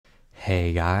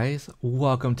Hey guys,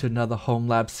 welcome to another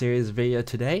homelab series video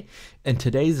today. In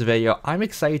today's video, I'm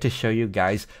excited to show you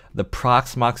guys the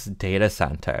Proxmox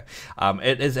DataCenter.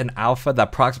 It is an alpha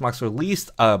that Proxmox released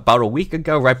about a week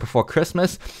ago, right before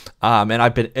Christmas, and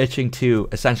I've been itching to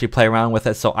essentially play around with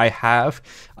it, so I have,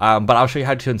 but I'll show you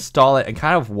how to install it and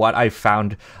kind of what I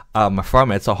found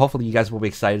from it. So hopefully you guys will be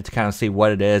excited to kind of see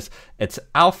what it is. It's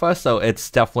alpha, so it's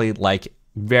definitely like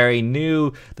very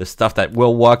new, the stuff that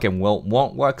will work and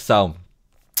won't work, so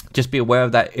just be aware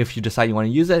of that if you decide you want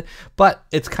to use it. But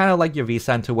it's kind of like your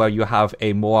vCenter, where you have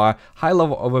a more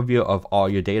high-level overview of all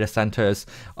your data centers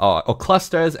or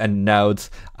clusters and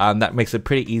nodes. That makes it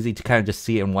pretty easy to kind of just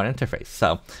see in one interface.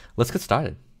 So let's get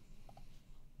started.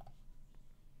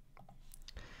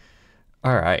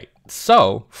 All right,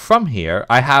 so from here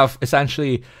I have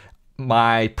essentially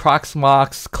my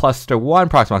Proxmox cluster 1,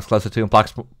 Proxmox cluster 2, and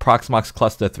Proxmox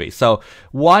cluster 3. So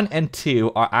 1 and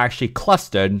 2 are actually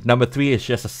clustered. Number 3 is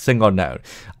just a single node.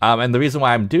 And the reason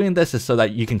why I'm doing this is so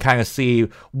that you can kind of see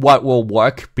what will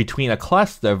work between a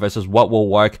cluster versus what will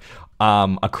work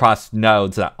across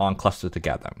nodes that aren't clustered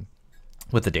together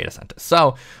with the data center.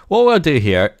 So what we'll do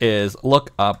here is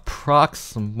look up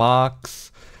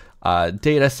Proxmox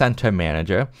DataCenter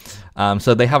Manager.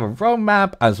 So they have a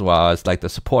roadmap as well as like the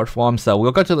support form. So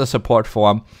we'll go to the support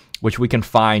form, which we can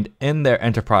find in their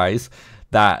enterprise,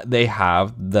 that they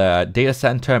have the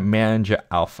DataCenter Manager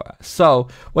Alpha. So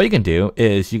what you can do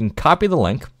is you can copy the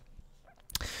link,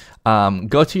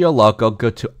 go to your local,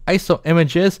 go to ISO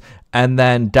images, and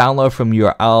then download from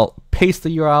URL, paste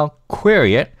the URL,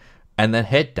 query it, and then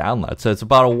hit download. So it's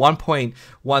about a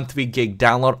 1.13 gig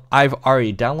download. I've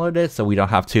already downloaded it, so we don't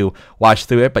have to watch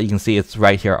through it, but you can see it's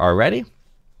right here already.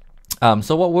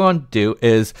 So what we're going to do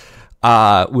is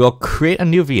we'll create a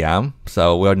new VM.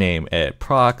 So we'll name it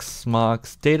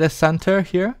Proxmox DataCenter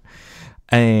here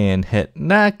and hit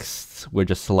next. We'll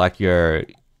just select your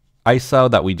ISO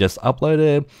that we just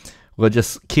uploaded. We'll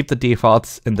just keep the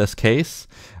defaults in this case.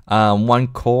 1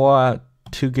 core,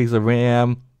 2 gigs of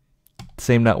RAM,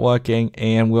 same networking,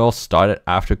 and we'll start it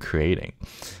after creating.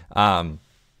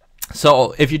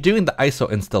 So if you're doing the ISO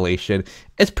installation,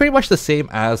 it's pretty much the same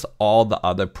as all the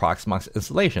other Proxmox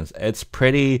installations. It's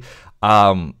pretty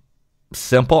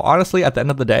simple, honestly, at the end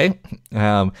of the day,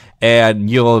 and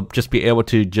you'll just be able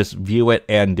to just view it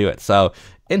and do it. So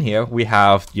in here we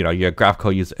have, your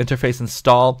graphical user interface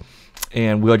installed,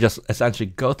 and we'll just essentially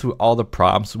go through all the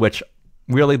prompts, which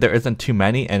really there isn't too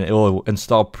many, and it will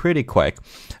install pretty quick.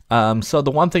 So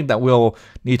the one thing that we'll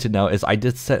need to know is I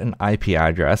did set an IP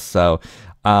address. So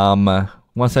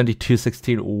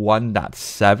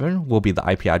 172.16.1.7 will be the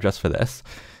IP address for this.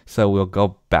 So we'll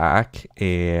go back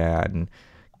and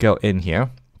go in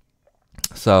here.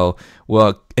 So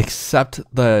we'll accept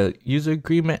the user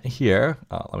agreement here.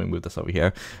 Let me move this over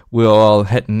here. We'll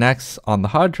hit next on the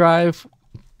hard drive.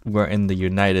 We're in the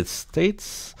United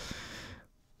States.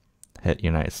 Hit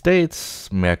United States,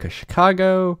 America,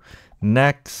 Chicago.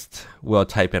 Next, we'll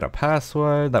type in a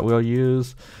password that we'll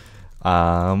use.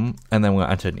 And then we'll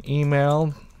enter an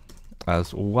email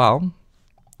as well.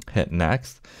 Hit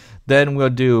next. Then we'll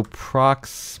do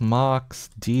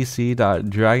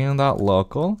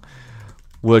proxmoxdc.dragon.local.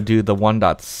 We'll do the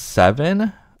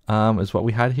 1.7 is what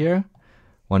we had here.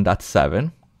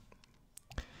 1.7.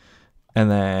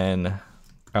 And then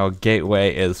our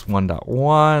gateway is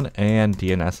 1.1 and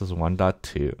DNS is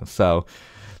 1.2. So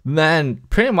then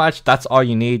pretty much that's all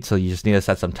you need. So you just need to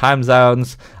set some time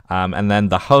zones, and then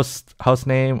the host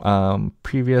name,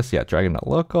 previous,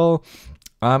 dragon.local,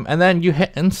 and then you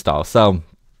hit install. So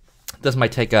this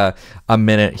might take a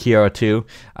minute here or two,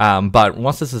 but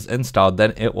once this is installed,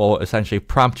 then it will essentially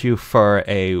prompt you for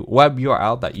a web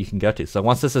URL that you can go to. So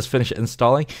once this is finished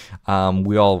installing,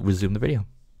 we'll resume the video.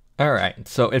 All right,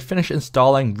 so it finished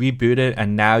installing, rebooted,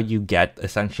 and now you get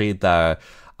essentially the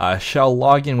shell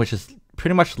login, which is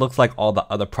pretty much looks like all the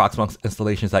other Proxmox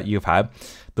installations that you've had.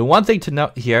 The one thing to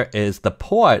note here is the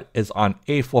port is on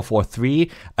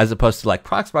 8443 as opposed to like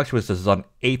Proxmox, which is on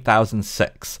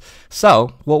 8006.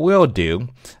 So what we'll do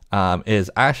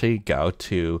is actually go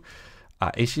to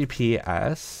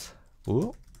https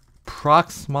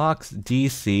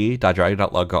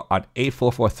proxmoxdc.dragon.local on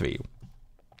 8443.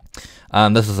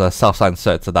 This is a self-signed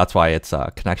cert, so that's why it's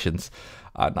connections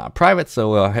not private.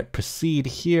 So we'll hit proceed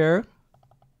here,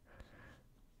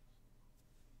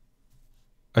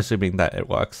 assuming that it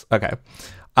works. Okay.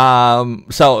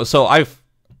 So I've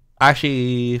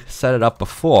actually set it up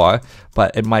before,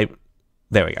 but it might.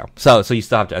 There we go. So you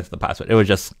still have to enter the password. It was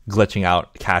just glitching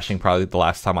out, caching probably the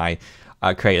last time I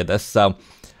created this. So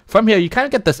from here, you kind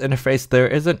of get this interface. There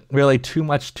isn't really too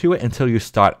much to it until you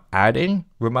start adding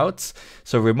remotes.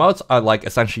 So remotes are like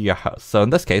essentially your host. So in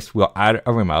this case, we'll add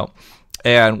a remote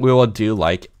and we will do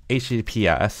like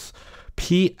HTTPS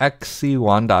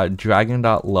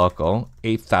pxc1.dragon.local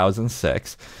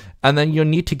 8006. And then you'll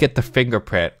need to get the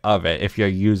fingerprint of it if you're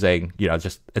using,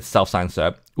 just its self-signed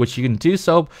cert, which you can do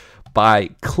so by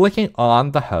clicking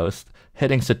on the host,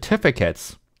 hitting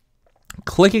certificates,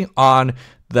 clicking on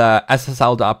the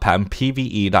ssl.pem,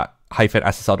 pve.-ssl.pem,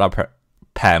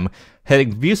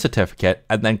 hitting view certificate,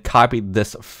 and then copy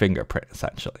this fingerprint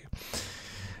essentially.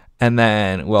 And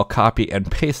then we'll copy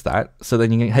and paste that. So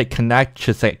then you can hit connect,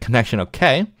 should say connection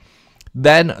OK.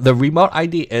 Then the remote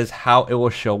ID is how it will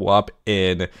show up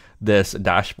in this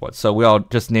dashboard. So we'll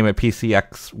just name it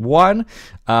PCX1,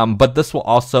 but this will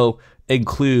also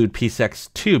include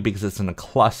PCX2 because it's in a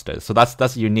cluster. So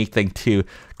that's a unique thing to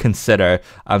consider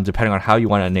depending on how you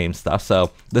want to name stuff.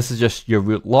 So this is just your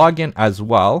root login as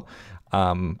well.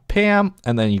 PAM,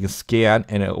 and then you can scan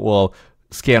and it will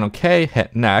scan OK,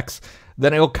 hit next.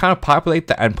 Then it will kind of populate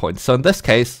the endpoint. So in this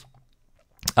case,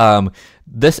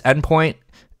 this endpoint,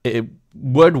 it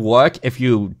would work if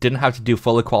you didn't have to do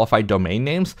fully qualified domain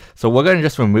names. So we're going to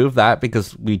just remove that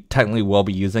because we technically will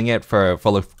be using it for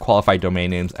fully qualified domain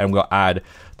names, and we'll add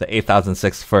the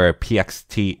 8006 for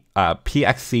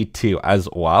PXC2 as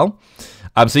well.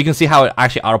 So you can see how it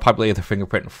actually auto-populated the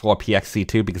fingerprint for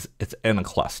PXC2 because it's in a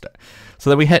cluster. So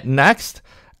then we hit next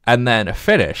and then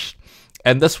finish.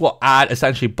 And this will add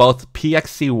essentially both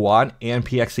PXC1 and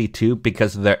PXC2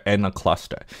 because they're in a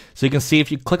cluster. So you can see if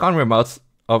you click on remotes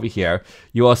over here,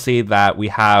 you will see that we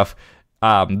have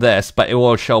this, but it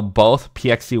will show both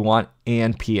PXC1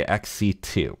 and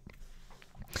PXC2,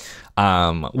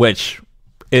 which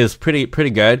is pretty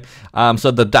good.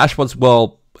 So the dashboards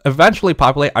will eventually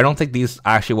populate. I don't think these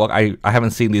actually work. I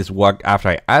haven't seen these work after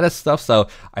I added stuff, so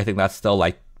I think that's still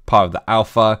like part of the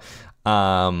alpha.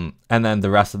 And then the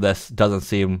rest of this doesn't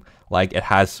seem like it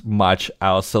has much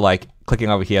else. So like clicking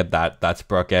over here, that's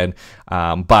broken.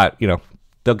 But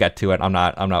they'll get to it. I'm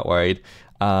not worried.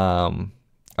 Oh,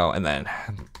 and then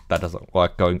that doesn't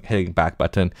work. Hitting back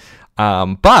button.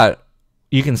 But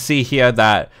you can see here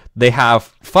that they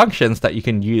have functions that you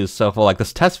can use. So for like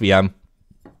this test VM,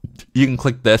 you can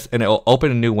click this and it will open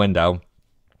a new window,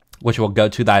 which will go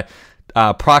to that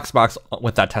Proxmox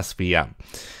with that test VM.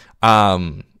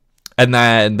 And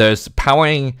then there's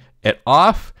powering it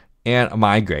off and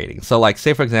migrating. So like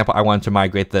say for example, I wanted to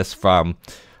migrate this from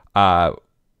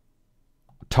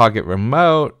target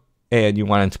remote and you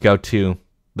wanted to go to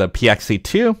the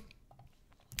PXC2,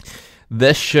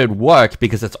 this should work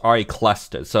because it's already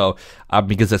clustered. So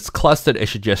because it's clustered, it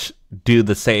should just do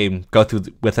the same, go through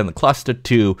within the cluster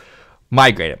to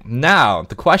migrate it. Now,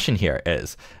 the question here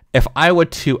is, if I were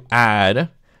to add,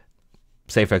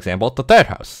 say for example, the third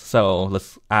host. So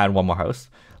let's add one more host.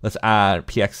 Let's add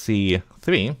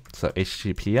PXC3. So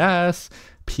HTTPS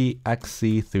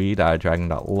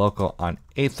pxc3.dragon.local on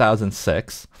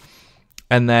 8006.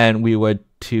 And then we would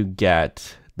to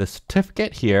get the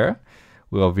certificate here.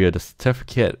 We will view the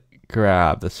certificate,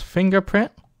 grab this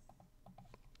fingerprint,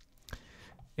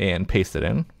 and paste it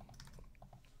in.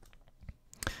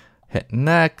 Hit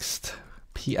next,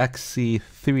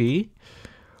 PXC3,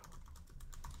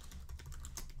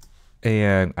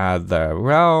 and add the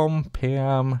realm,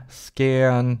 PAM,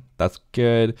 scan. That's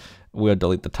good. We'll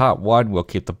delete the top one. We'll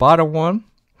keep the bottom one.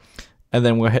 And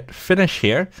then we'll hit finish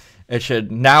here. It should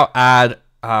now add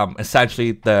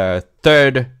essentially the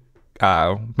third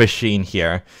machine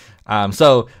here.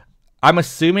 So I'm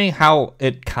assuming how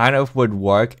it kind of would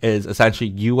work is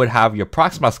essentially you would have your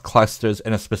Proxmox clusters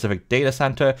in a specific data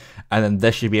center, and then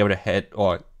this should be able to hit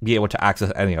or be able to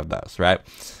access any of those, right?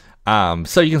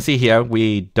 So you can see here,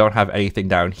 we don't have anything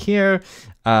down here.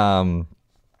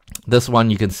 This one,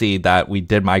 you can see that we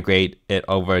did migrate it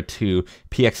over to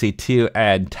PXC2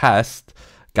 and test,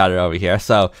 got it over here.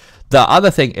 So the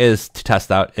other thing is to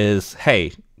test out is,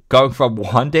 hey, going from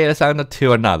one data center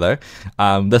to another,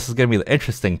 this is going to be the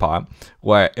interesting part,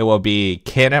 where it will be,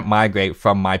 can it migrate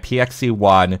from my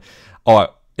PXC1, or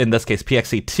in this case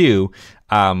PXC2,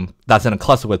 that's in a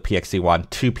cluster with PXC1,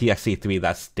 to PXC3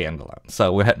 that's standalone.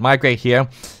 So we'll hit migrate here,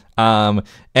 and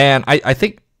I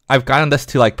think I've gotten this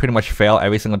to like pretty much fail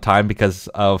every single time because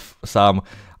of some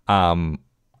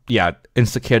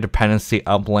insecure dependency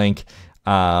uplink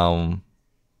while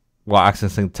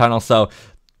accessing the tunnel. So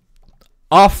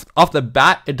off the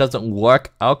bat, it doesn't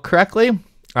work out correctly.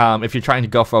 if you're trying to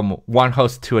go from one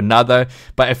host to another.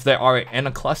 But if they're already in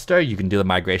a cluster, you can do the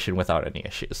migration without any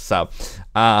issues. So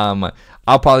I'll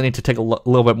probably need to take a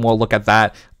little bit more look at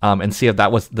that and see if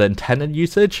that was the intended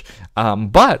usage.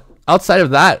 But outside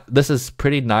of that, this is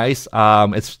pretty nice.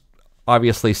 It's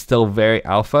obviously still very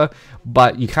alpha,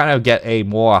 but you kind of get a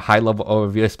more high-level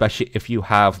overview, especially if you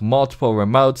have multiple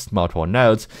remotes, multiple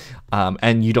nodes,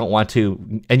 and you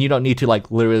don't need to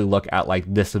like literally look at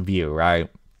like this view, right?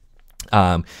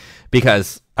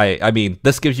 Because I mean,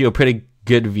 this gives you a pretty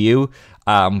good view,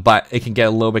 but it can get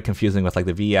a little bit confusing with like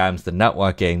the VMs, the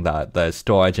networking, the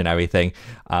storage and everything,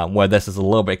 where this is a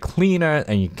little bit cleaner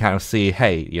and you can kind of see,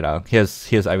 hey, you know,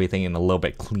 here's everything in a little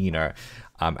bit cleaner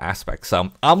aspect. So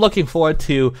I'm looking forward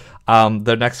to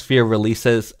the next few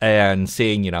releases and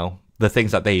seeing, you know, the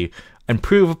things that they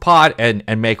improve upon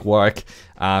and make work,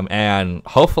 and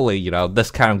hopefully, you know, this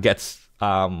kind of gets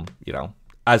you know,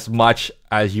 as much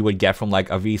as you would get from like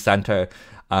a vCenter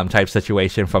type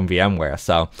situation from VMware.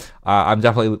 So I'm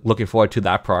definitely looking forward to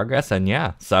that progress. And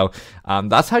yeah, so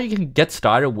that's how you can get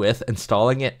started with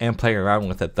installing it and playing around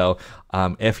with it, though,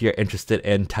 if you're interested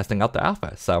in testing out the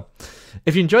alpha. So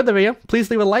if you enjoyed the video, please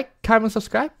leave a like, comment,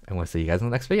 subscribe, and we'll see you guys in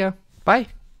the next video. Bye.